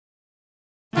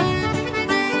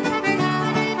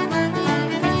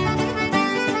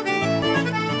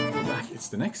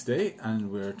the next day and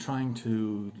we're trying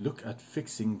to look at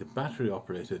fixing the battery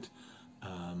operated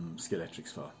Scalextrics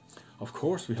file. Of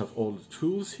course we have all the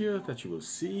tools here that you will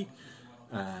see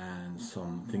and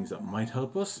some things that might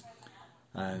help us,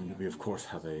 and we of course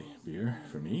have a beer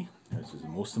for me, this is the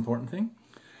most important thing.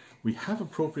 We have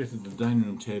appropriated the dining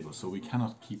room table so we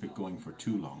cannot keep it going for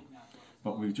too long,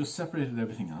 but we've just separated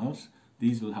everything out.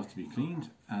 These will have to be cleaned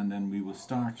and then we will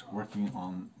start working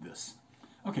on this.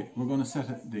 Okay, we're going to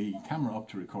set the camera up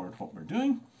to record what we're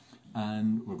doing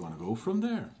and we're going to go from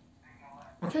there.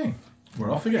 Okay,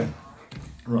 we're off again.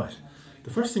 Right, the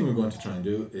first thing we're going to try and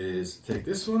do is take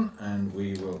this one and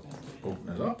we will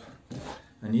open it up.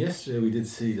 And yesterday we did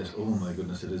see that, oh my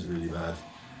goodness, it is really bad.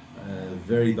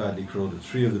 Very badly corroded.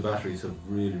 3 of the batteries have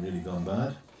really gone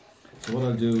bad. So what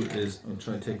I'll do is I'll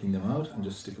try taking them out and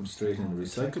just stick them straight in the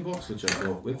recycle box, which I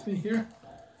brought with me here.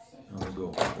 And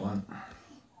we'll go 1.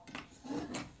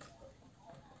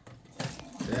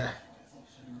 There.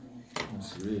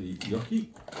 That's really yucky.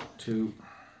 2.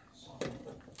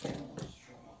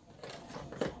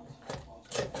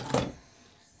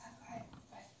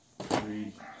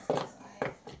 3.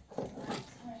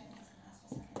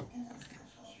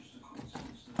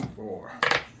 4.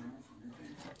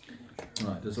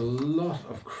 Right, there's a lot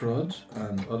of crud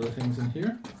and other things in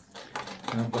here,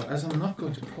 but as I'm not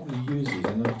going to probably use these,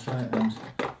 I'm going to try and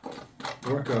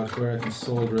work out where I can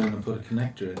solder in and put a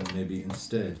connector in maybe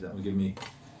instead. That will give me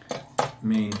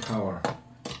main power.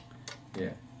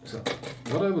 Yeah, so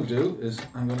what I will do is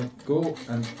I'm going to go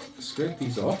and scrape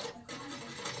these off,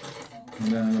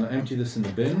 and then I'm going to empty this in the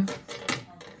bin,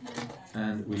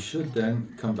 and we should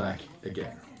then come back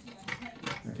again.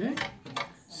 Okay,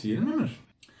 see you in a minute.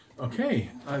 Okay,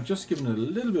 I've just given it a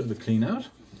little bit of a clean out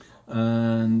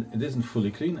and it isn't fully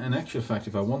clean. In actual fact,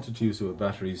 if I wanted to use it with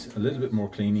batteries, a little bit more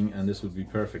cleaning and this would be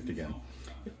perfect again.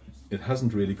 It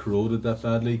hasn't really corroded that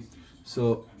badly,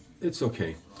 so it's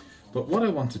okay. But what I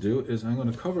want to do is I'm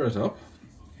going to cover it up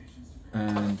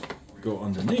and go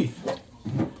underneath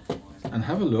and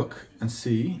have a look and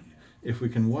see if we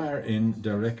can wire in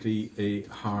directly a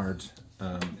hard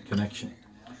connection.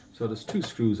 So there's 2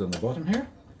 screws on the bottom here,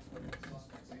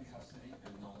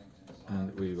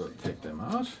 and we will take them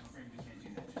out.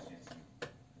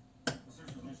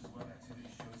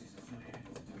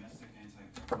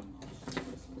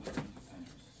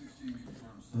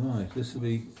 Right, this will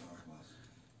be,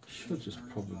 should just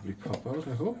probably pop out,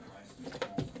 I hope.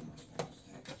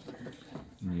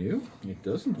 No, it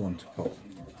doesn't want to pop.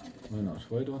 Why not?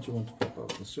 Why don't you want to pop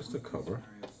out? It's just a cover.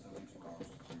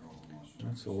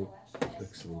 That's all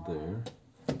flexible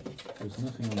there. There's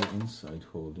nothing on the inside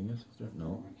holding it. There,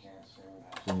 no.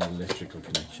 There's only electrical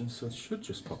connection, so it should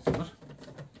just pop out.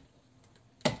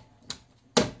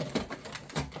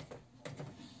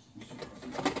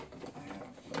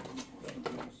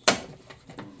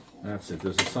 That's it.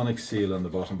 There's a sonic seal on the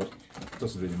bottom, but it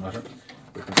doesn't really matter.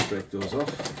 We can break those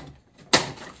off.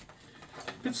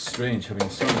 A bit strange having a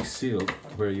sonic seal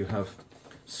where you have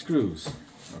screws.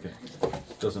 Okay,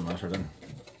 doesn't matter then.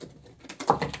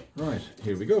 Right,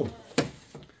 here we go.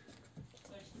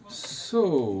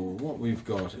 So what we've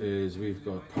got is we've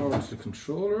got power to the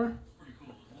controller,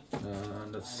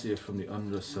 and let's see it from the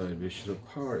underside. We should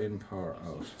have power in, power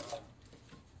out.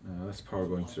 That's power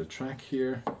going to the track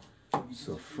here.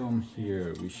 So from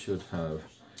here we should have,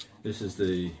 this is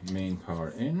the main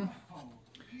power in,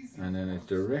 and then it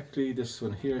directly, this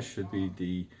one here should be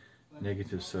the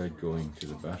negative side going to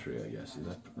the battery, I guess. Is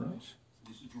that right?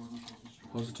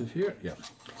 Positive here? Yeah.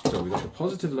 So we've got the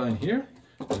positive line here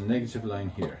and the negative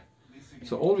line here.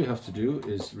 So all we have to do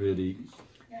is really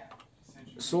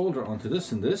solder onto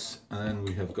this and this, and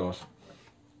we have got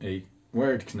a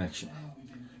wired connection.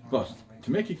 But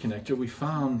to make a connector, we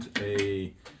found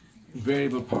a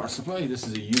variable power supply. This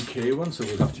is a UK one, so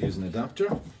we'll have to use an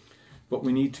adapter. But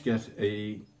we need to get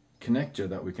a connector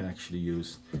that we can actually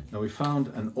use. Now we found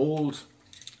an old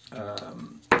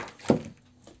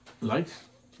light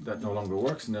that no longer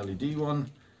works, an LED one.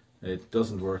 It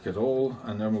doesn't work at all,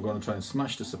 and then we're going to try and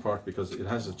smash this apart because it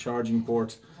has a charging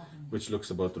port which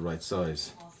looks about the right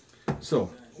size.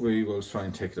 So we will try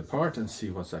and take it apart and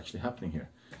see what's actually happening here.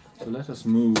 So let us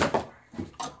move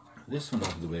this one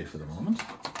out of the way for the moment,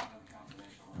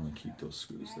 and we'll keep those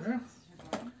screws there.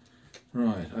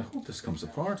 Right, I hope this comes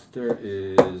apart. There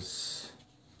is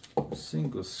a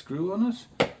single screw on it.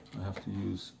 I have to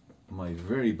use my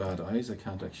very bad eyes, I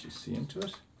can't actually see into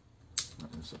it.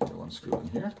 There's one screw in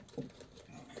here.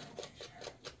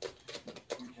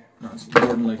 Now it's more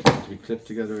than likely to be clipped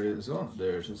together as well.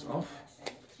 There it is, off.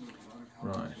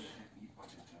 Right.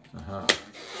 Aha.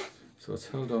 So it's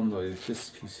held on by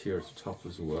this piece here at the top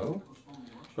as well.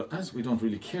 But as we don't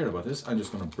really care about this, I'm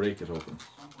just going to break it open.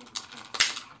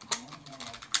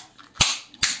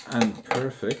 And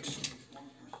perfect.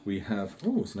 We have,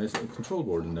 oh, it's a nice little control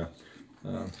board in there.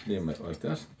 Liam might like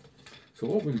that. So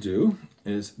what we'll do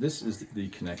is, this is the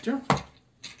connector.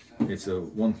 It's a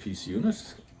one-piece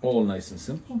unit, all nice and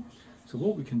simple. So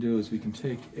what we can do is we can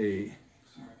take a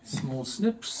small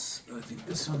snips. I think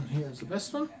this one here is the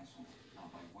best one.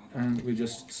 And we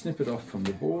just snip it off from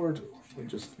the board. We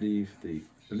just leave a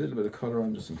little bit of colour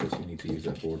on, just in case we need to use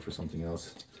that board for something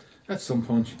else. At some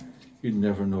point, you'd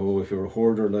never know if you're a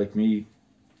hoarder like me,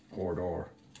 hoarder.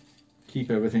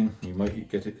 Keep everything, you might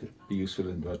get it be useful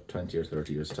in about 20 or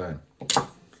 30 years time.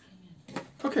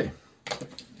 Okay,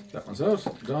 that one's out,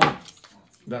 done.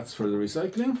 That's for the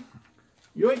recycling.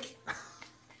 Yoink!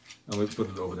 And we'll put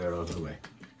it over there out of the way.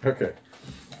 Okay.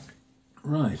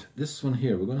 Right, this one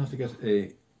here, we're going to have to get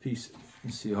a piece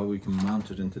and see how we can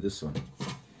mount it into this one.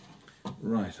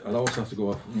 Right, I'll also have to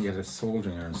go up and get a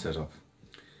soldering iron set up.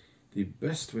 The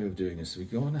best way of doing this, we're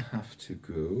going to have to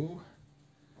go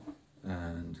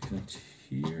and connect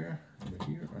here, or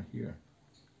here, or here.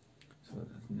 So that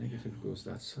negative goes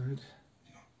that side.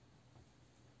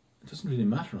 It doesn't really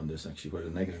matter on this actually where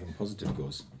the negative and positive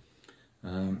goes,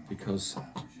 because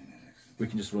we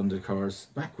can just run the cars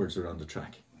backwards around the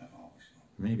track.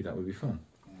 Maybe that would be fun.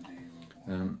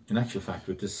 In actual fact,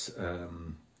 with this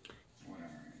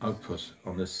output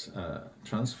on this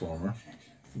transformer,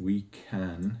 we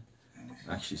can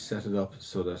actually set it up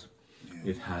so that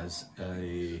it has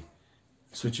a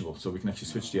switchable, so we can actually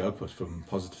switch the output from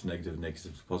positive to negative,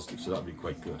 negative to positive, so that would be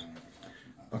quite good.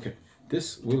 Okay,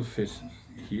 this will fit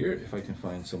here if I can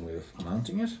find some way of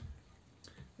mounting it.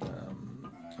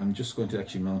 I'm just going to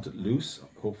actually mount it loose,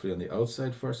 hopefully on the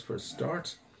outside first for a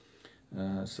start.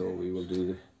 So we will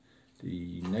do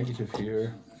the negative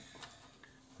here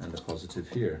and the positive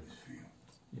here.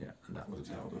 Yeah, and that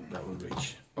will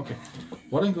reach. Okay,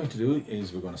 what I'm going to do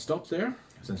is we're going to stop there,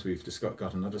 since we've just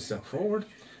got another step forward,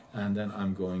 and then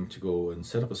I'm going to go and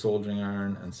set up a soldering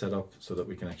iron and set up so that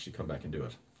we can actually come back and do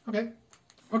it. Okay.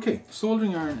 Okay,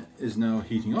 soldering iron is now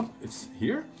heating up. It's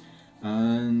here,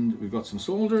 and we've got some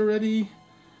solder ready.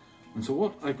 And so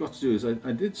what I've got to do is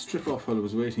I did strip off while I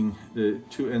was waiting the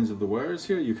two ends of the wires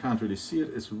here. You can't really see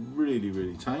it. It's really,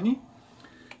 really tiny.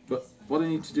 But what I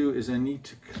need to do is I need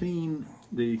to clean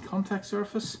the contact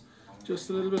surface just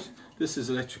a little bit. This is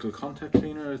electrical contact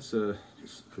cleaner. It's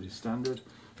just pretty standard,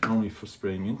 normally for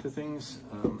spraying into things.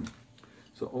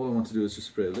 So all I want to do is just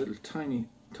spray a little tiny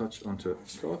touch onto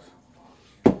cloth.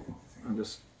 And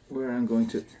just where I'm going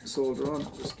to solder on,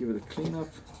 just give it a clean up.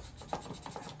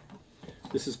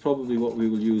 This is probably what we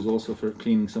will use also for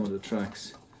cleaning some of the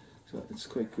tracks. So it's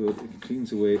quite good. It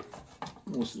cleans away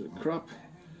most of the crap.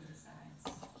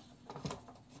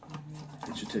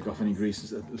 It should take off any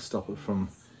greases that will stop it from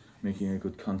making a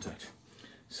good contact.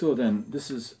 So then, this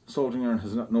is soldering iron,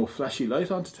 has no flashy light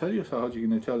on to tell you. So how are you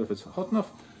going to tell if it's hot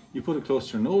enough? You put it close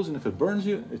to your nose, and if it burns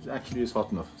you, it actually is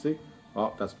hot enough. See?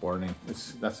 Oh, that's burning.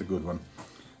 That's a good one.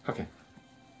 Okay.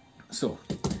 So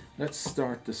let's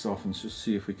start this off and just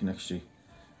see if we can actually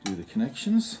do the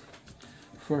connections.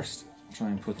 First, try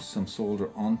and put some solder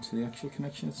onto the actual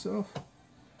connection itself.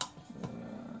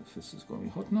 If this is going to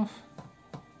be hot enough.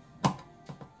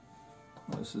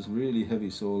 This is really heavy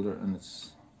solder and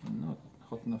it's not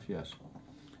hot enough yet.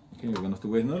 Okay, we're going to have to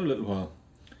wait another little while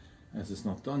as it's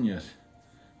not done yet.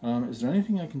 Is there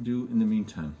anything I can do in the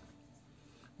meantime?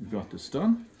 We've got this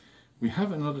done. We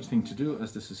have another thing to do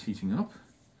as this is heating up,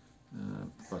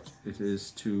 but it is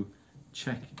to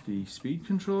check the speed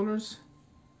controllers.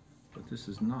 But this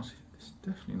is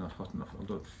definitely not hot enough,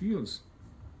 although it feels,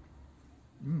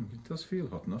 it does feel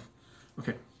hot enough.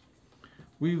 Okay,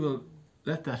 we will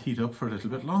let that heat up for a little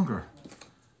bit longer.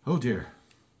 Oh dear.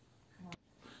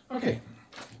 Okay,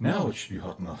 now it should be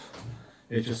hot enough.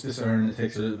 This iron, it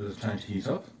takes a little bit of time to heat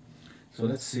up. So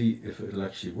let's see if it'll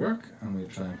actually work, and we'll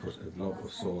try and put a blob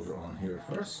of solder on here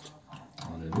first,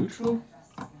 on the neutral.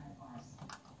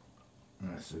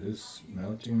 So it is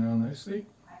melting now nicely.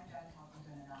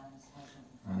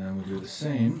 And then we'll do the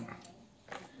same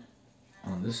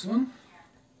on this one.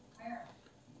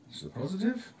 This is a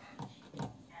positive.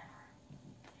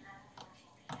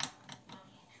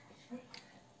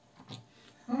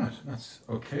 Alright, that's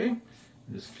okay.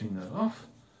 Just clean that off.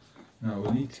 Now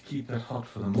we'll need to keep that hot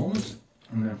for the moment,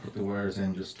 and then put the wires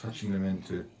in, just touching them in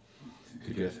to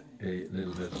get a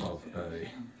little bit of a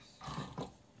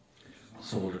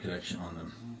solder connection on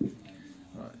them.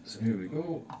 Right, so here we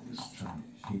go. Just try and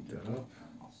heat that up.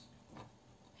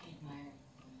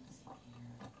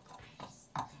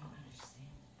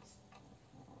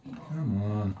 Come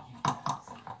on.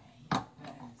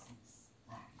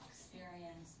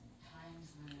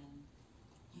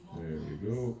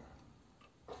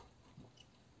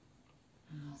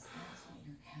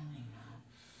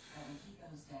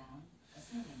 down,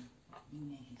 assuming you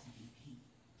make it to VP,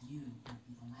 you will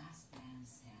be the last man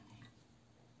standing.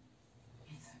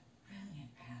 It's a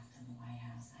brilliant path to the White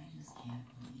House. I just can't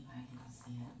believe I didn't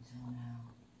see it until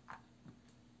now.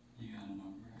 You got an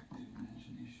overactive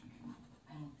imagination.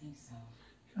 I don't think so.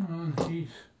 Come on,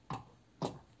 Heath.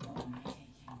 But when I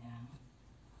take him down,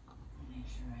 I'll make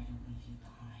sure I don't leave you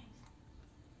behind.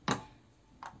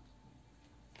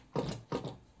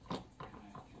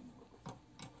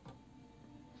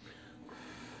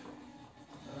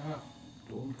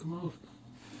 Don't come out.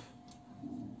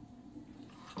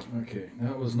 Okay,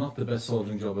 that was not the best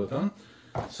soldering job I've done.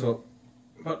 So,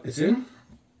 but it's in.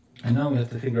 And now we have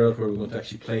to figure out where we're going to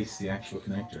actually place the actual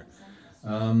connector.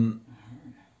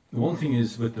 The one thing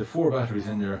is, with the 4 batteries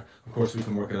in there, of course we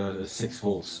can work it out as 6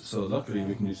 volts. So luckily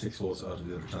we can do 6 volts out of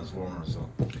the other transformer. So,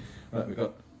 right, we've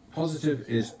got positive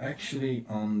is actually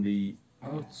on the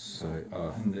outside,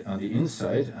 on the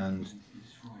inside, and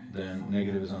then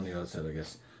negative is on the outside, I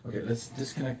guess. Okay, let's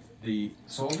disconnect the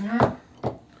soldering iron,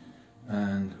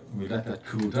 and we let that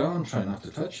cool down. Try not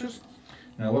to touch it.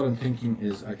 Now what I'm thinking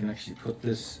is I can actually put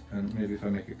this, and maybe if I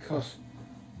make a cut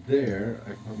there, I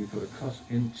can probably put a cut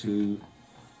into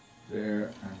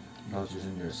there and lodge it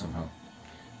in there somehow.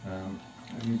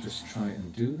 Let me just try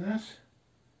and do that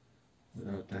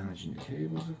without damaging the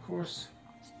cables, of course.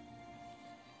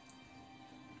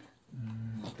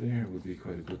 There would be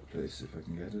quite a good place if I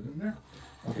can get it in there.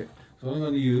 Okay, so what I'm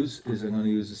going to use is I'm going to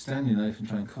use a Stanley knife and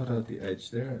try and cut out the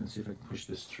edge there and see if I can push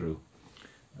this through.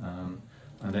 And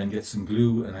then get some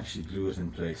glue and actually glue it in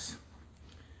place.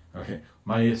 Okay,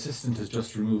 my assistant has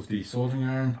just removed the soldering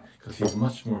iron because he's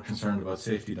much more concerned about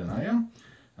safety than I am.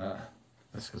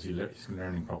 That's because he's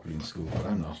learning properly in school, but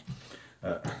I'm not.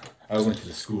 I went to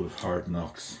the school of hard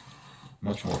knocks.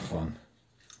 Much more fun.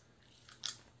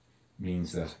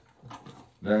 Means that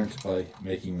learned by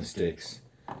making mistakes.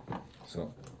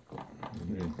 So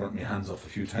I've burnt my hands off a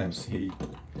few times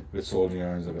with soldering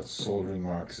irons. I've got soldering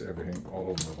marks, everything all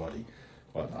over my body.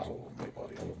 Well, not all over my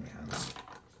body, all over my hands.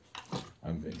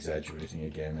 I'm exaggerating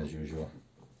again as usual.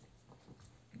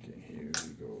 Okay, here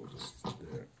we go, just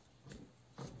there.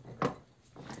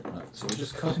 Right, so we're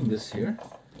just cutting this here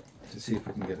to see if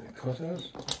we can get it cut out.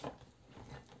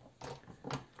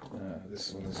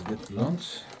 This one is a bit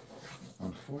blunt,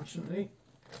 unfortunately,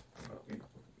 but we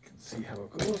can see how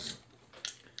it goes.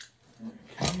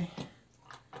 Okay.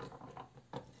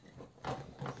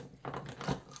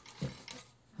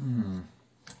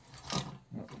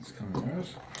 Nothing's coming out.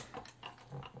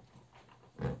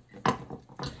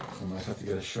 I might have to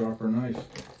get a sharper knife.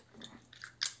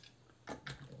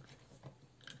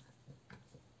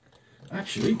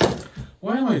 Actually,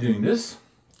 why am I doing this?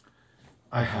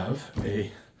 I have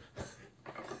a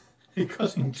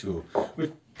cutting tool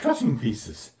with cutting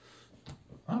pieces.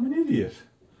 I'm an idiot.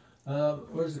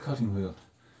 Where's the cutting wheel?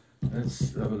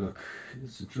 Let's have a look.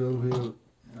 It's a drill wheel.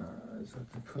 Is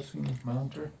that the cutting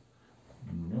mounter?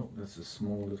 No, that's a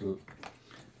small little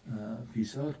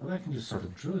piece out, but I can just sort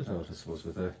of drill it out, I suppose,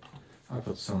 with that. I'll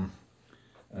put some,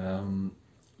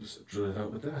 just drill it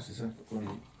out with that. Is that going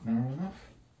to be narrow enough?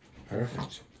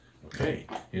 Perfect. Okay,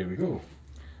 here we go.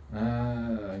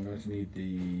 I'm going to need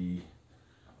the,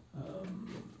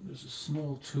 there's a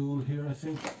small tool here, I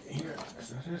think. Here, is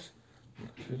that it? Will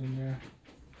it fit in there?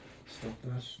 Stop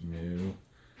that? No.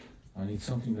 I need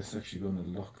something that's actually going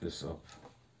to lock this up.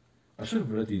 I should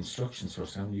have read the instructions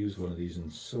first. I haven't used one of these in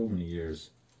so many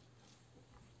years.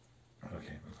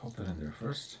 Okay, we'll pop that in there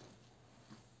first.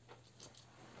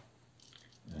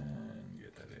 And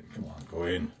get that in. Come on, go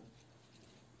in.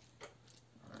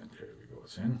 Alright, there we go,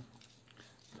 it's in.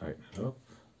 Tighten it up.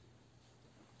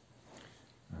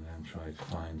 And then try to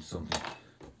find something.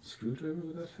 Screwdriver,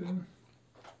 would that fit in?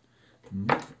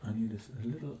 Nope, I need a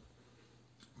little,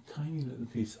 tiny little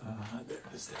piece. There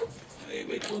it is. There. Hey,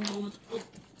 wait 1 moment.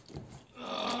 Oh.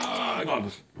 I got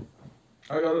it.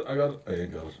 I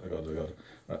ain't got it.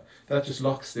 Right. That just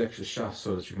locks the extra shaft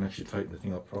so that you can actually tighten the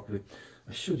thing up properly.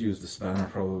 I should use the spanner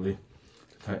probably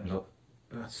to tighten it up.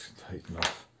 That's tight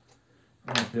enough.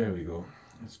 Right, there we go.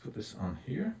 Let's put this on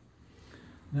here.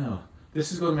 Now,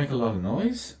 this is going to make a lot of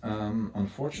noise,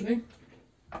 unfortunately,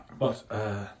 but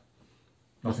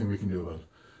nothing we can do about it.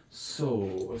 So,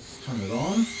 let's turn it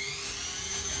on.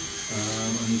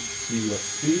 I need to see what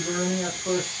speed we're running at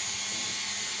first.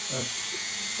 That's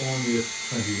only at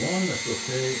 21, that's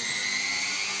okay.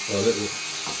 So a little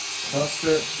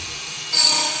faster.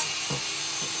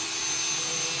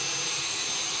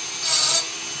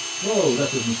 Whoa, that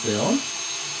doesn't stay on.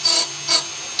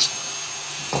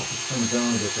 Let's turn it down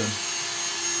a bit then.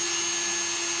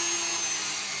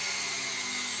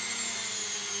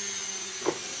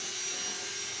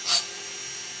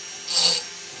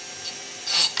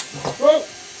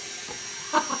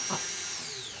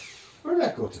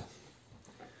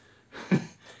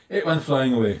 It went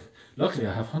flying away. Luckily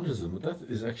I have hundreds of them, but that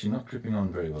is actually not gripping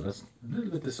on very well. That's a little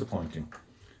bit disappointing.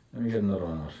 Let me get another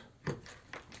one out.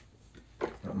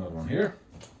 Got another one here.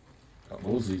 Got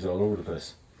loads of these all over the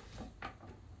place.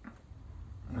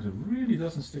 But it really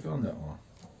doesn't stick on that one.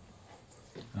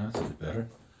 That's a bit better.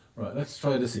 Right, let's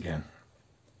try this again.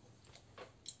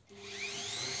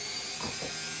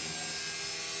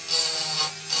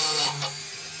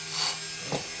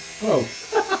 Oh!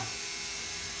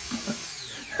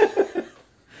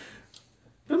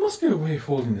 There must be a way of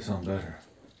holding this on better.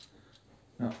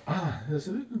 Now, there's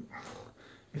a little,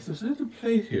 if there's a little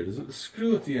plate here, there's a little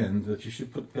screw at the end that you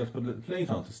should put a little plate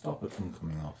on to stop it from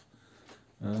coming off.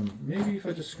 Maybe if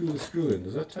I just screw the screw in,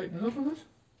 does that tighten it up a bit?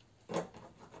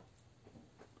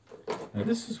 Now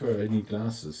this is where I need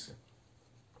glasses.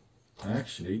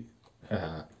 Actually,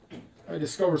 I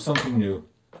discovered something new.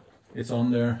 It's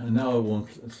on there, and now it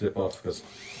won't slip off because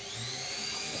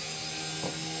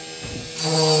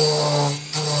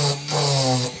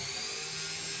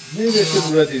maybe I should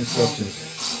have read the instructions.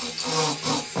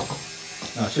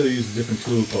 I should have used a different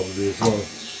tool probably as well.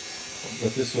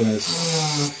 But this one is,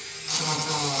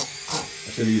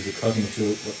 I should have used a cutting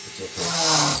tool, but it's okay.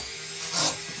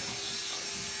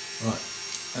 Right,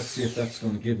 let's see if that's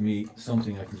going to give me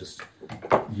something I can just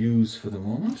use for the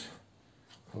moment.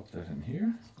 Pop that in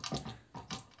here.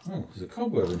 Oh, there's a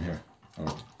cobweb in here.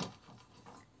 Alright.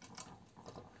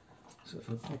 So if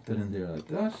I pop that in there like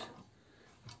that,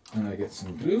 and I get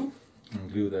some glue,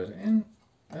 and glue that in,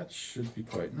 that should be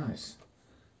quite nice.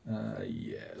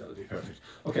 Yeah, that'll be perfect.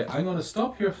 Okay, I'm going to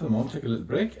stop here for the moment, take a little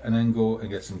break, and then go and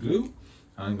get some glue.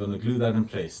 I'm going to glue that in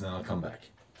place, and then I'll come back.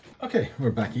 Okay,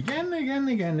 we're back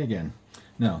again.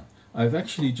 Now, I've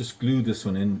actually just glued this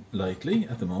one in lightly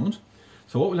at the moment.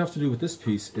 So what we'll have to do with this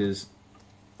piece is,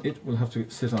 it will have to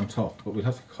sit on top, but we'll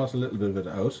have to cut a little bit of it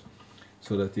out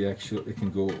so that it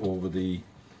can go over the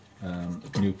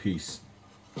new piece.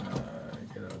 Get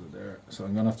out of there. So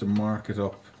I'm going to have to mark it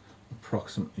up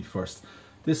approximately first.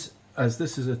 As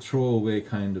this is a throwaway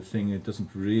kind of thing, it doesn't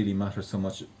really matter so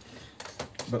much,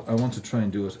 but I want to try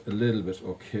and do it a little bit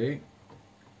okay.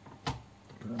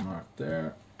 Put a mark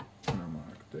there, and a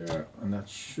mark there, and that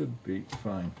should be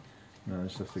fine. Now I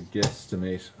just have to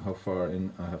guesstimate how far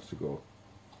in I have to go.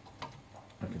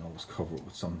 I can always cover it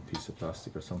with some piece of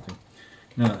plastic or something.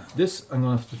 Now this I'm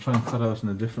going to have to try and cut out in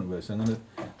a different way, so I'm going to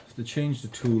have to change the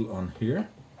tool on here.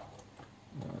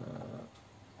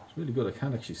 It's really good, I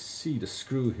can't actually see the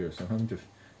screw here, so I'm having to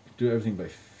do everything by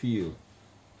feel.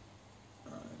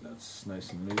 That's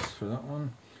nice and loose for that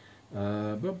one.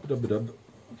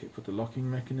 Okay, put the locking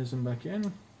mechanism back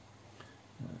in.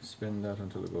 Spin that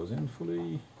until it goes in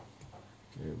fully.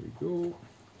 There we go.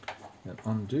 Then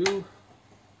undo. And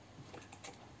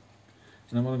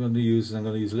then what I'm going to use is I'm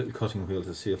going to use a little cutting wheel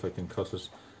to see if I can cut it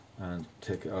and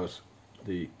take out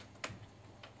the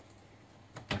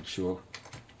actual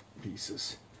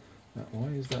pieces. Now, why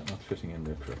is that not fitting in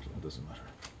there correctly? It doesn't matter.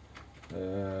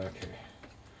 Okay,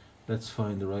 let's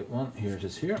find the right one. Here it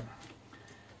is here.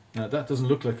 Now that doesn't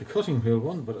look like a cutting wheel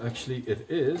one, but actually it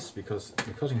is, because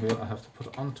the cutting wheel I have to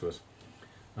put onto it.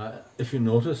 If you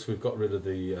notice, we've got rid of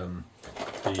the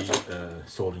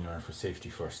soldering iron for safety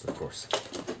first, of course.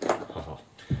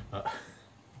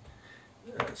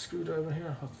 Screwdriver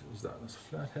here, what is that? That's a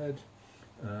flathead.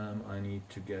 I need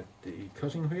to get the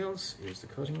cutting wheels. Here's the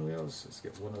cutting wheels. Let's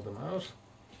get one of them out.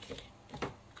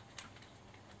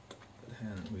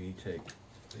 Then we take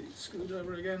the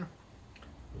screwdriver again.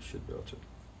 We should be able to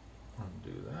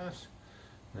undo that.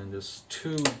 And there's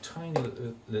two tiny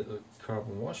little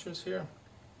carbon washers here.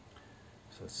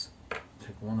 So let's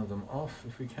take one of them off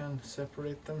if we can,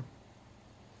 separate them.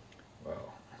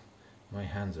 Wow, my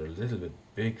hands are a little bit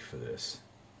big for this.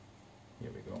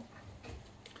 Here we go.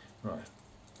 Right,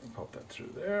 pop that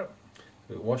through there.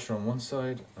 So washer on one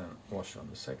side and washer on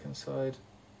the second side.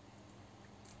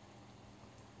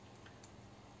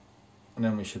 And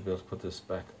then we should be able to put this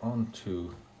back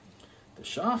onto the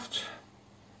shaft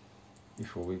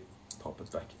before we pop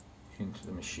it back into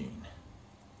the machine.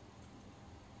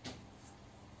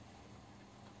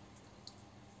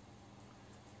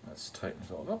 Let's tighten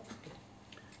it all up.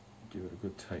 Give it a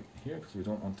good tighten here because we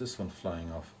don't want this one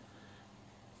flying off.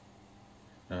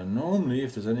 Now normally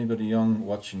if there's anybody young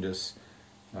watching this,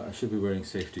 I should be wearing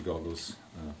safety goggles,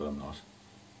 but I'm not.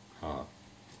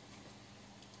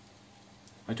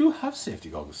 I do have safety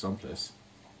goggles someplace.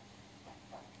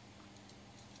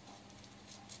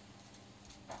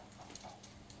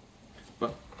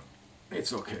 But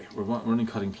it's okay, we're only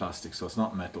cutting plastic, so it's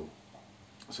not metal.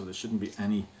 So there shouldn't be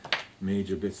any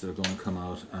major bits that are going to come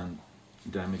out and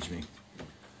damage me.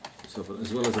 So but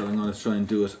as well as that, I'm going to try and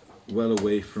do it well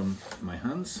away from my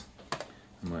hands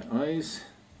and my eyes,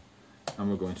 and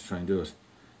we're going to try and do it.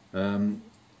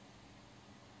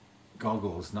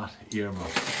 Goggles, not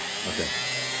earmuffs. Okay.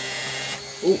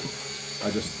 Oh,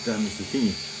 I just damaged the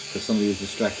thingy because somebody was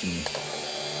distracting me.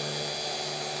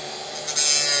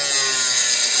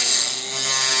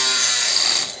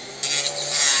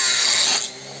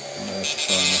 That's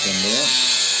far enough in there.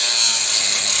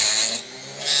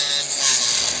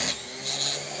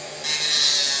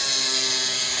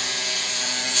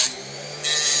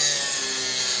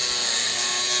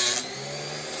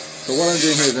 So what I'm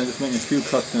doing here is I'm just making a few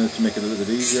cuts in it to make it a little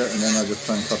bit easier, and then I'll just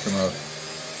try and cut them out.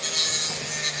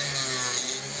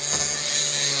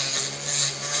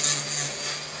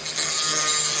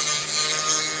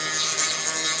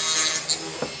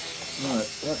 Right,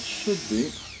 that should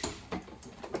be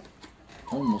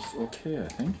almost okay, I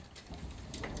think.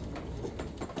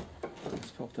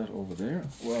 Let's pop that over there.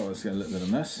 Well, it's got a little bit of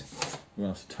a mess. We're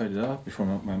going to have to tidy that up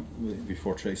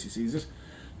before Tracy sees it.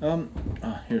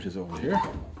 Here it is over here.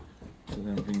 So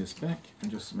then bring this back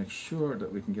and just make sure that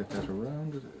we can get that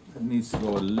around it. It needs to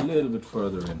go a little bit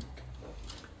further in.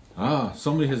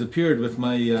 Somebody has appeared with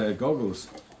my goggles,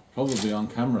 probably on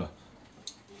camera.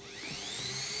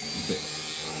 Okay,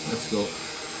 let's go.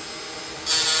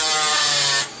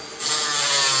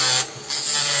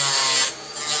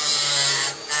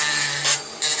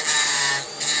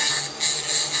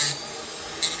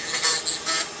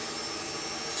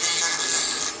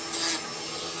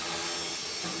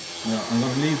 Now I'm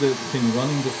going to leave the thing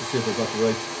running just to see if I got the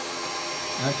right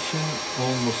action.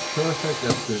 Almost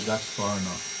perfect. That's far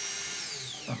enough.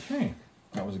 Okay,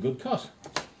 that was a good cut.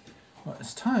 Well,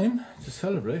 it's time to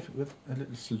celebrate with a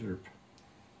little slurp.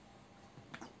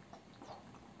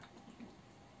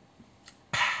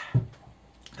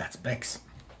 That's Bex.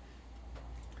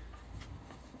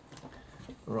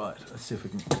 Right, let's see if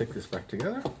we can click this back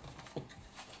together.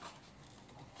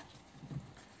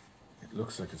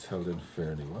 Looks like it's held in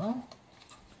fairly well.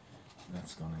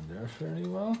 That's gone in there fairly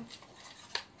well.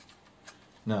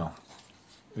 Now,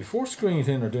 before screwing it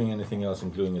in or doing anything else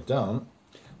and gluing it down,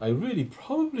 I really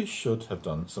probably should have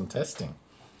done some testing,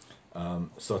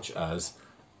 such as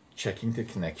checking the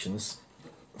connections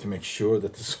to make sure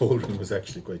that the soldering was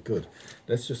actually quite good.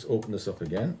 Let's just open this up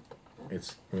again.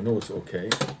 We know it's okay.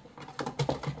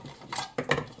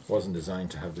 It wasn't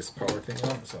designed to have this power thing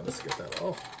on, so let's get that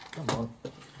off. Come on.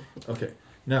 Okay,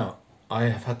 now I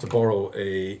have had to borrow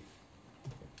a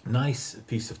nice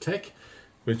piece of tech,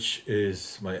 which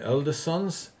is my eldest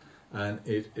son's, and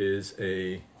it is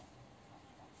a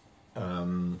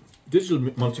digital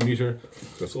multimeter.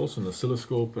 There's also an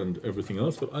oscilloscope and everything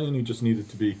else, but I only just need it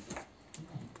to be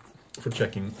for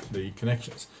checking the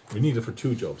connections. We need it for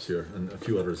 2 jobs here and a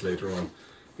few others later on.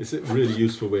 It's a really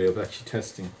useful way of actually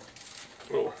testing.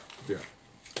 Oh, there.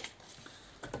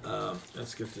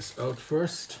 Let's get this out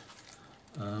first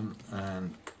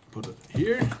and put it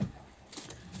here,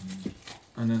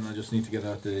 and then I just need to get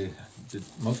out the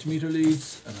multimeter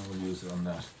leads, and I will use it on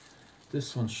that.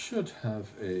 This one should have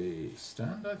a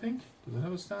stand, I think. Does it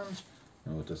have a stand?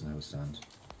 No, it doesn't have a stand.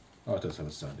 Oh, it does have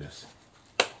a stand, yes.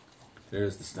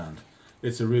 There's the stand.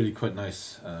 It's a really quite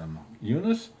nice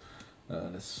unit.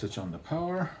 Let's switch on the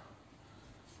power.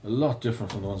 A lot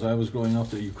different from the ones I was growing up,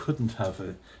 that you couldn't have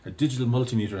a digital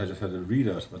multimeter. I just had a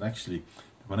readout, but actually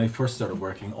when I first started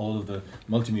working, all of the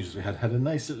multimeters we had a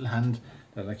nice little hand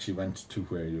that actually went to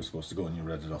where you were supposed to go, and you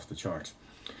read it off the chart.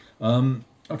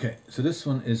 Okay, so this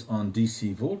one is on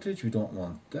DC voltage. We don't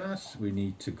want that. We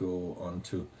need to go on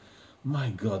to, my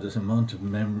god, there's an amount of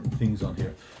things on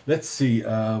here. Let's see,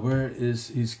 where is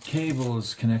his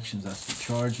cables connections? That's the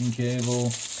charging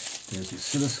cable. There's the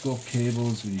oscilloscope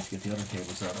cables. We need to get the other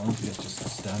cables out. I want to get just the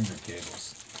standard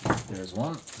cables. There's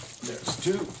one. There's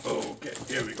 2. Okay,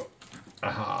 here we go.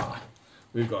 Aha!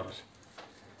 We've got it.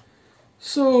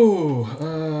 So,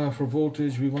 for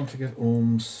voltage, we want to get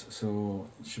ohms. So,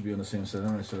 it should be on the same side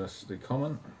anyway. So, that's the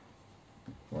common.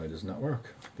 Why doesn't that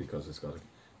work? Because it's got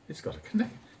a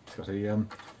connect. It's got a,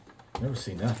 never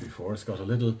seen that before. It's got a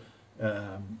little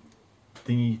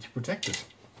thingy to protect it.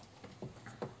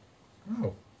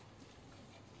 Oh.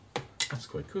 That's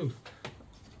quite cool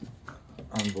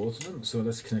on both of them. So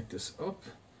let's connect this up.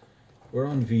 We're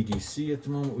on VDC at the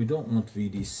moment. We don't want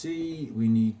VDC. We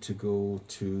need to go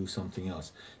to something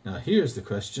else. Now here's the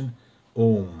question.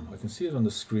 Ohm. I can see it on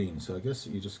the screen. So I guess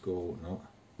you just go, no.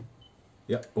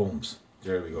 Yeah, ohms.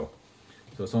 There we go.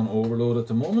 So it's on overload at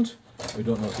the moment. We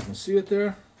don't know if you can see it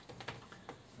there.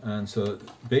 And so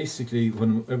basically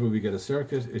whenever we get a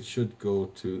circuit, it should go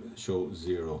to show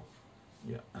 0.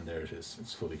 Yeah, and there it is.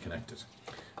 It's fully connected.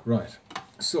 Right,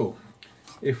 so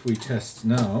if we test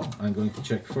now, I'm going to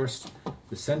check first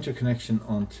the center connection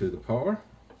onto the power.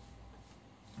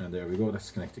 And there we go,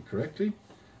 that's connected correctly.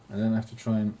 And then I have to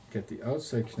try and get the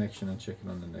outside connection and check it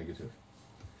on the negative.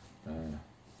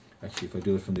 Actually, if I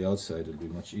do it from the outside, it'll be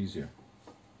much easier.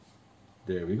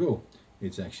 There we go.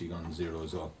 It's actually gone 0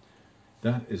 as well.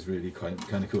 That is really kind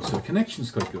of cool. So the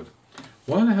connection's quite good.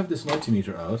 While I have this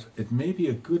multimeter out, it may be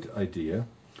a good idea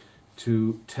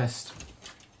to test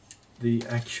the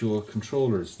actual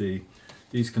controllers.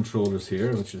 These controllers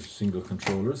here, which are single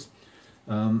controllers,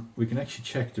 we can actually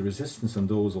check the resistance on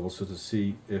those also to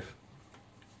see if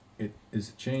it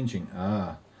is changing.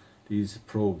 These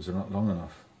probes are not long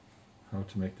enough. How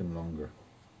to make them longer?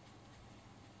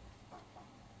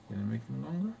 Can I make them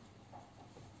longer?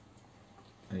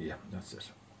 Yeah, that's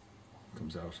it.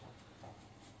 Comes out.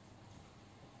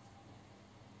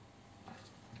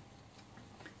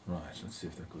 Right, let's see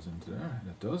if that goes into there.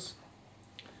 It does.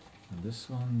 And this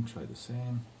one, try the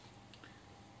same.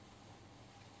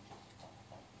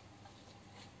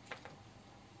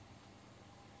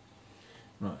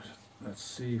 Right, let's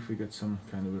see if we get some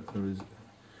kind of a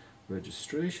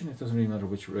registration. It doesn't really matter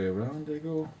which way around they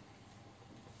go.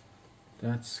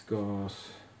 That's got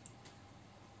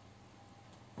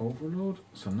overload.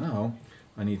 So now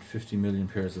I need 50 million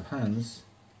pairs of hands.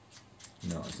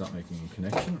 No, it's not making a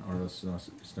connection, or else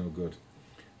it's no good.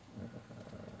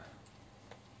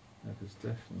 That is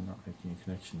definitely not making a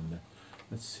connection in there.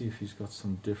 Let's see if he's got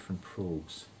some different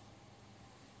probes.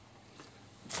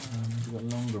 He's got a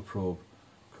longer probe.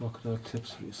 Crocodile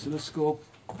clips for the oscilloscope.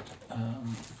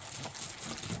 And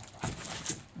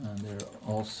there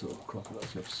are also crocodile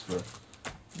clips for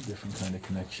a different kind of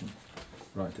connection.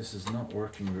 Right, this is not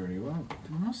working very well.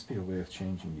 There must be a way of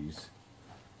changing these. Is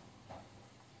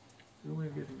there a way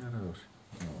of getting that out?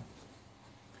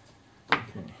 No.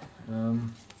 Okay.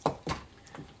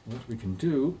 What we can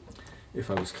do, if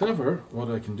I was clever, what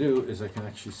I can do is I can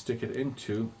actually stick it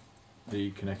into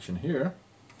the connection here.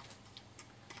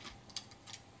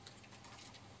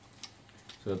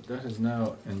 So that is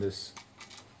now in this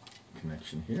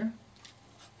connection here.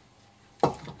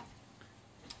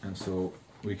 And so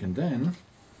we can then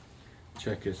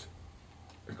check it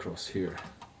across here,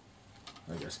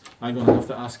 I guess. I'm going to have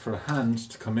to ask for a hand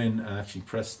to come in and actually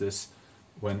press this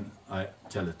when I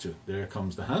tell it to. There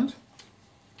comes the hand.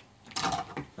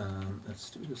 Let's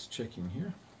do this checking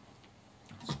here.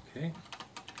 That's okay.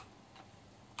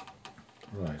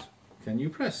 Right. Can you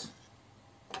press?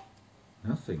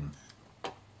 Nothing.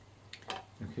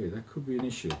 Okay, that could be an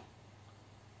issue.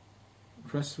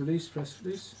 Press release, press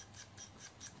release.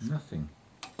 Nothing.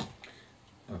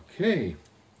 Okay.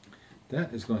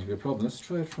 That is going to be a problem. Let's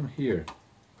try it from here.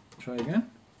 Try again.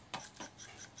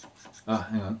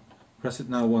 Hang on. Press it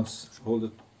now once. Hold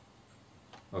it.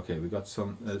 Okay, we got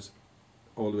some. That's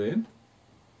all the way in.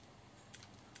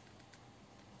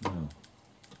 No.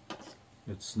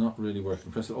 It's not really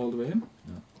working. Press it all the way in.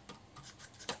 No.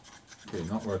 Okay,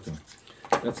 not working.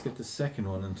 Let's get the second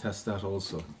one and test that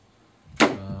also.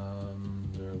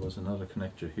 There was another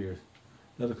connector here,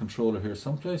 another controller here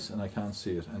someplace, and I can't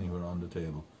see it anywhere on the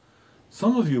table.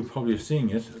 Some of you probably are seeing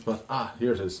it, but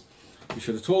here it is. You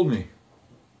should have told me.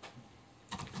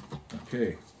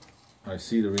 Okay, I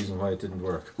see the reason why it didn't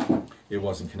work. It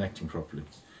wasn't connecting properly,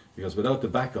 because without the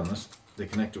back on it, the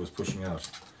connector was pushing out.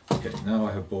 Okay, now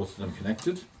I have both of them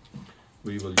connected.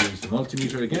 We will use the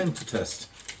multimeter again to test.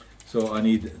 So I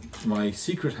need my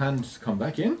secret hand to come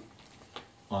back in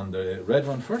on the red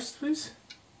one first, please.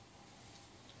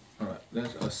 Alright,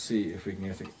 let us see if we can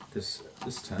get this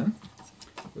time.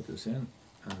 Put this in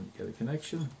and get a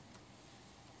connection.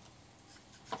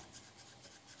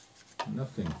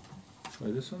 Nothing.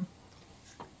 Try this one.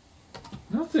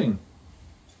 Nothing.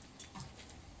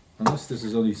 Unless this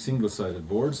is only single-sided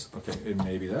boards. Okay, it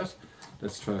may be that.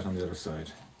 Let's try it on the other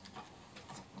side.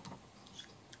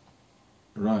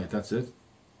 Right, that's it.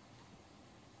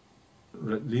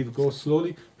 Leave it go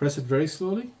slowly. Press it very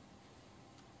slowly.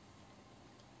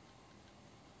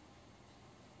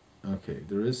 Okay,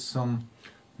 there is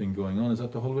something going on. Is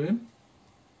that the whole way in?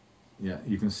 Yeah,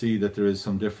 you can see that there is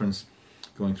some difference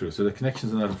going through. So the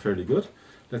connections are not fairly good.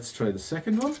 Let's try the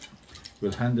second one.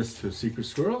 We'll hand this to Secret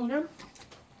Squirrel again.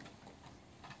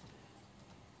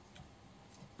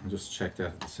 And just check that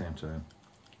at the same time.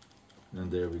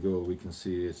 And there we go. We can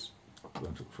see it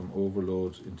going from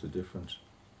overload into different.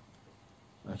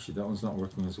 Actually, that one's not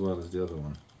working as well as the other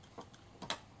one.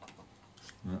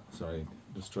 No, sorry,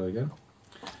 let's try again.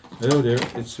 Oh dear,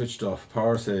 it's switched off.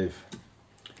 Power save.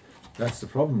 That's the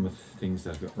problem with things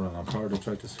that run on power. They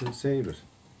try to save it.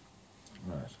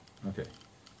 Right, okay.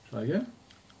 Try again.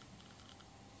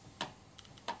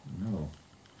 No.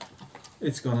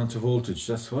 It's gone onto voltage,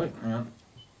 that's why. Hang on.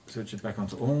 Switch it back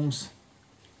onto ohms.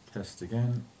 Test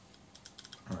again.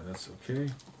 Alright, that's okay.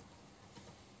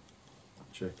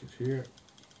 Check it here.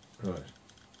 Right.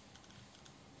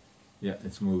 Yeah,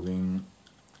 it's moving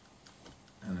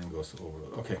and then goes to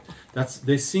overload. Okay,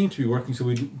 they seem to be working, so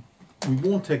we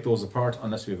won't take those apart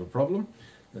unless we have a problem.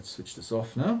 Let's switch this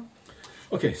off now.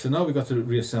 Okay, so now we've got to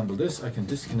reassemble this. I can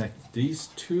disconnect these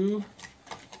two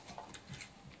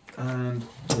and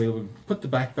we'll put the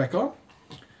back on,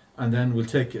 and then we'll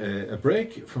take a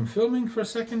break from filming for a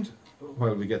second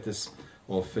while we get this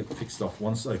all fixed off.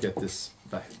 Once I get this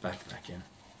back in,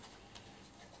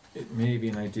 it may be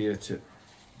an idea to,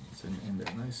 it's in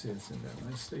there nicely, it's in there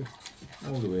nicely,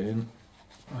 all the way in.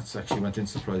 That's actually went in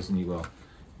surprisingly well.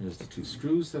 Here's the two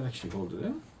screws that actually hold it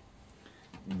in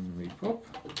we pop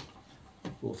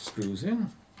both screws in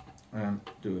and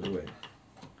do it away.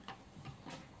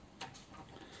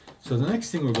 So the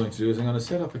next thing we're going to do is I'm going to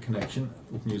set up a connection.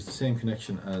 We can use the same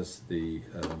connection as the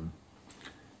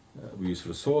we use for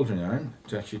the soldering iron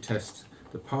to actually test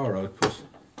the power output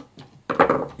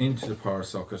into the power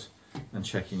socket and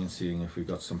checking and seeing if we've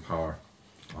got some power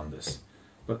on this.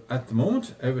 But at the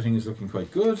moment everything is looking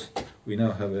quite good. We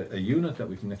now have a unit that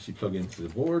we can actually plug into the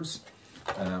boards.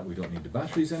 We don't need the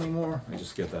batteries anymore. I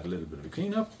just get that a little bit of a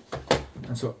cleanup.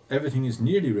 And so everything is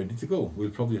nearly ready to go. We'll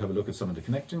probably have a look at some of the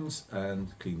connections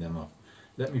and clean them up.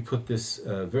 Let me put this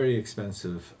very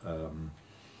expensive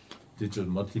digital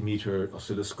multimeter,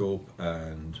 oscilloscope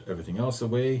and everything else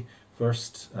away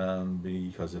first,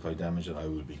 because if I damage it I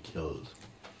will be killed.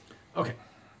 Okay.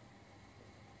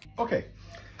 Okay,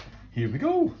 here we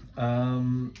go.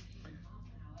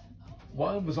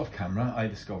 While I was off camera I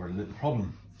discovered a little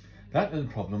problem. That little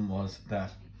problem was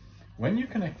that when you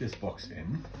connect this box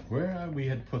in, where we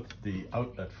had put the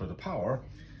outlet for the power,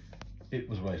 it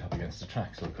was right up against the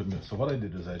track, so I couldn't do it. So what I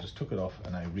did is I just took it off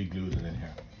and I re-glued it in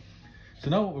here. So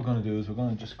now what we're going to do is we're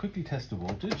going to just quickly test the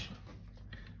voltage.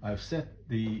 I've set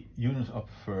the unit up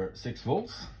for 6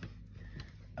 volts.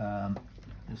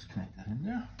 Just connect that in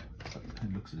there.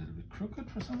 It looks a little bit crooked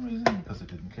for some reason because it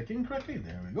didn't click in correctly.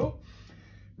 There we go.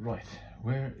 Right,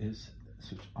 where is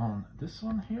switch on this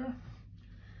one here?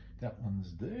 That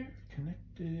one's there,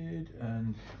 connected,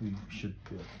 and we should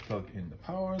be able to plug in the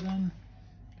power then.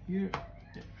 Here,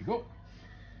 there we go.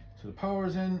 So the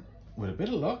power's in. With a bit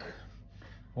of luck,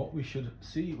 what we should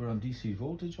see, we're on DC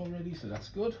voltage already, so that's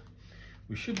good.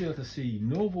 We should be able to see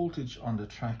no voltage on the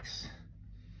tracks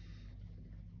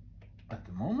at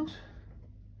the moment.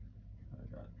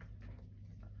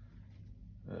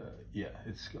 Yeah,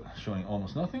 it's showing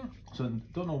almost nothing. So I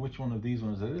don't know which one of these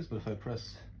ones that is, but if I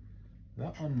press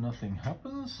that one, nothing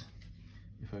happens.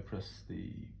 If I press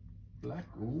the black,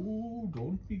 oh,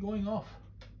 don't be going off.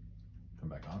 Come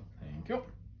back on, thank you.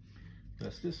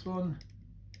 Press this one.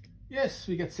 Yes,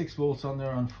 we get 6 volts on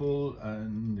there on full,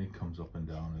 and it comes up and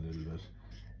down a little bit.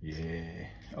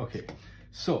 Yeah, okay.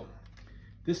 So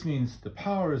this means the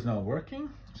power is now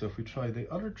working. So if we try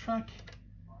the other track,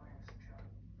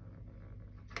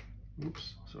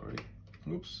 oops, sorry,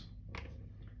 oops,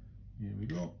 here we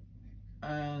go,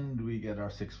 and we get our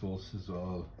 6 volts as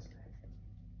well.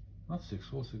 Not 6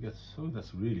 volts, it gets, oh,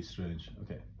 that's really strange.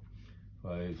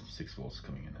 Okay, 6 volts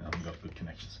coming in, and I've got good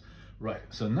connections. Right,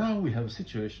 so now we have a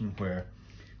situation where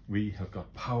we have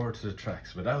got power to the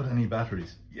tracks without any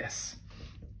batteries. Yes,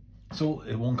 so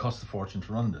it won't cost a fortune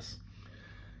to run this.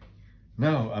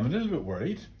 Now I'm a little bit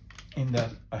worried in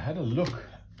that I had a look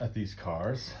at these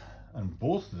cars and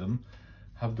both of them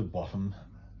have the bottom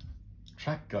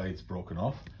track guides broken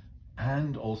off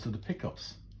and also the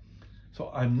pickups. So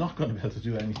I'm not going to be able to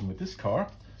do anything with this car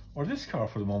or this car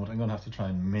for the moment. I'm going to have to try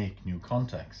and make new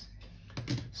contacts.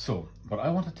 So, but I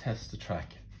want to test the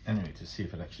track anyway to see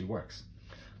if it actually works.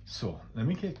 So let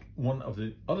me get one of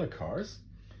the other cars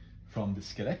from the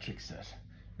Skeletrix set.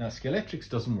 Now Skeletrix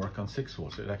doesn't work on 6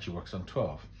 volts, it actually works on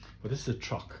 12. But this is a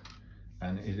truck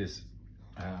and it is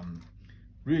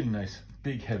really nice,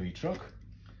 big, heavy truck.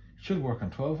 It should work on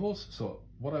 12 volts. So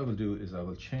what I will do is I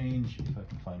will change, if I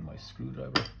can find my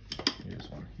screwdriver, here's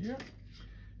one here.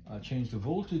 I'll change the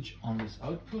voltage on this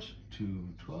output to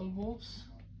 12 volts.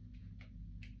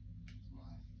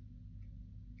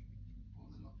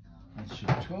 That should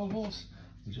be 12 volts.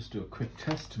 We'll just do a quick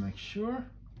test to make sure.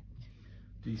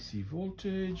 DC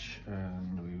voltage,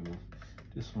 and we will,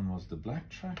 this one was the black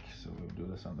track, so we'll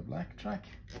do this on the black track.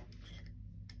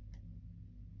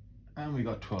 And we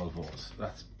got 12 volts,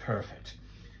 that's perfect.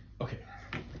 Okay,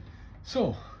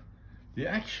 so the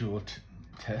actual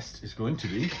test is going to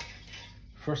be,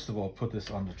 first of all, put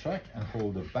this on the track and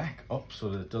hold the back up so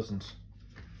that it doesn't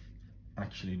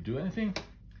actually do anything.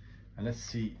 and let's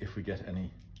see if we get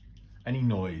any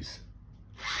noise.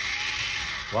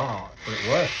 Wow, it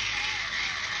works.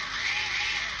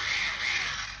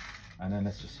 And then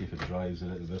let's just see if it drives a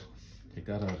little bit. Take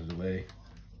that out of the way.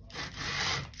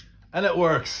 And it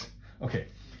works. Okay,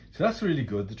 so that's really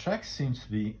good. The track seems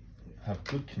to have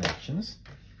good connections.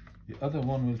 The other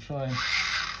one we'll try.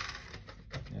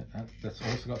 Yeah, that's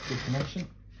also got good connection.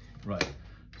 Right,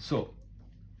 so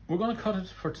we're going to cut it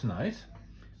for tonight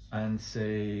and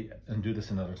do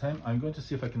this another time. I'm going to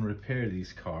see if I can repair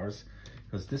these cars,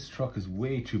 because this truck is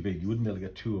way too big. You wouldn't be able to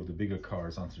get two of the bigger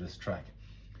cars onto this track.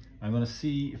 I'm going to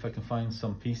see if I can find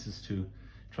some pieces to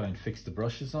try and fix the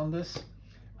brushes on this,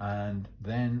 and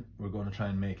then we're going to try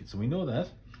and make it. So we know that.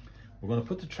 We're going to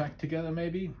put the track together,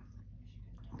 maybe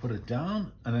put it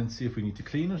down, and then see if we need to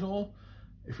clean it all.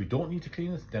 If we don't need to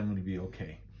clean it, then we'll be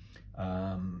okay.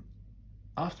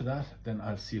 After that, then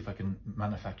I'll see if I can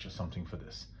manufacture something for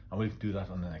this, and we'll do that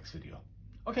on the next video.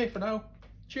 Okay, for now,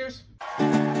 cheers.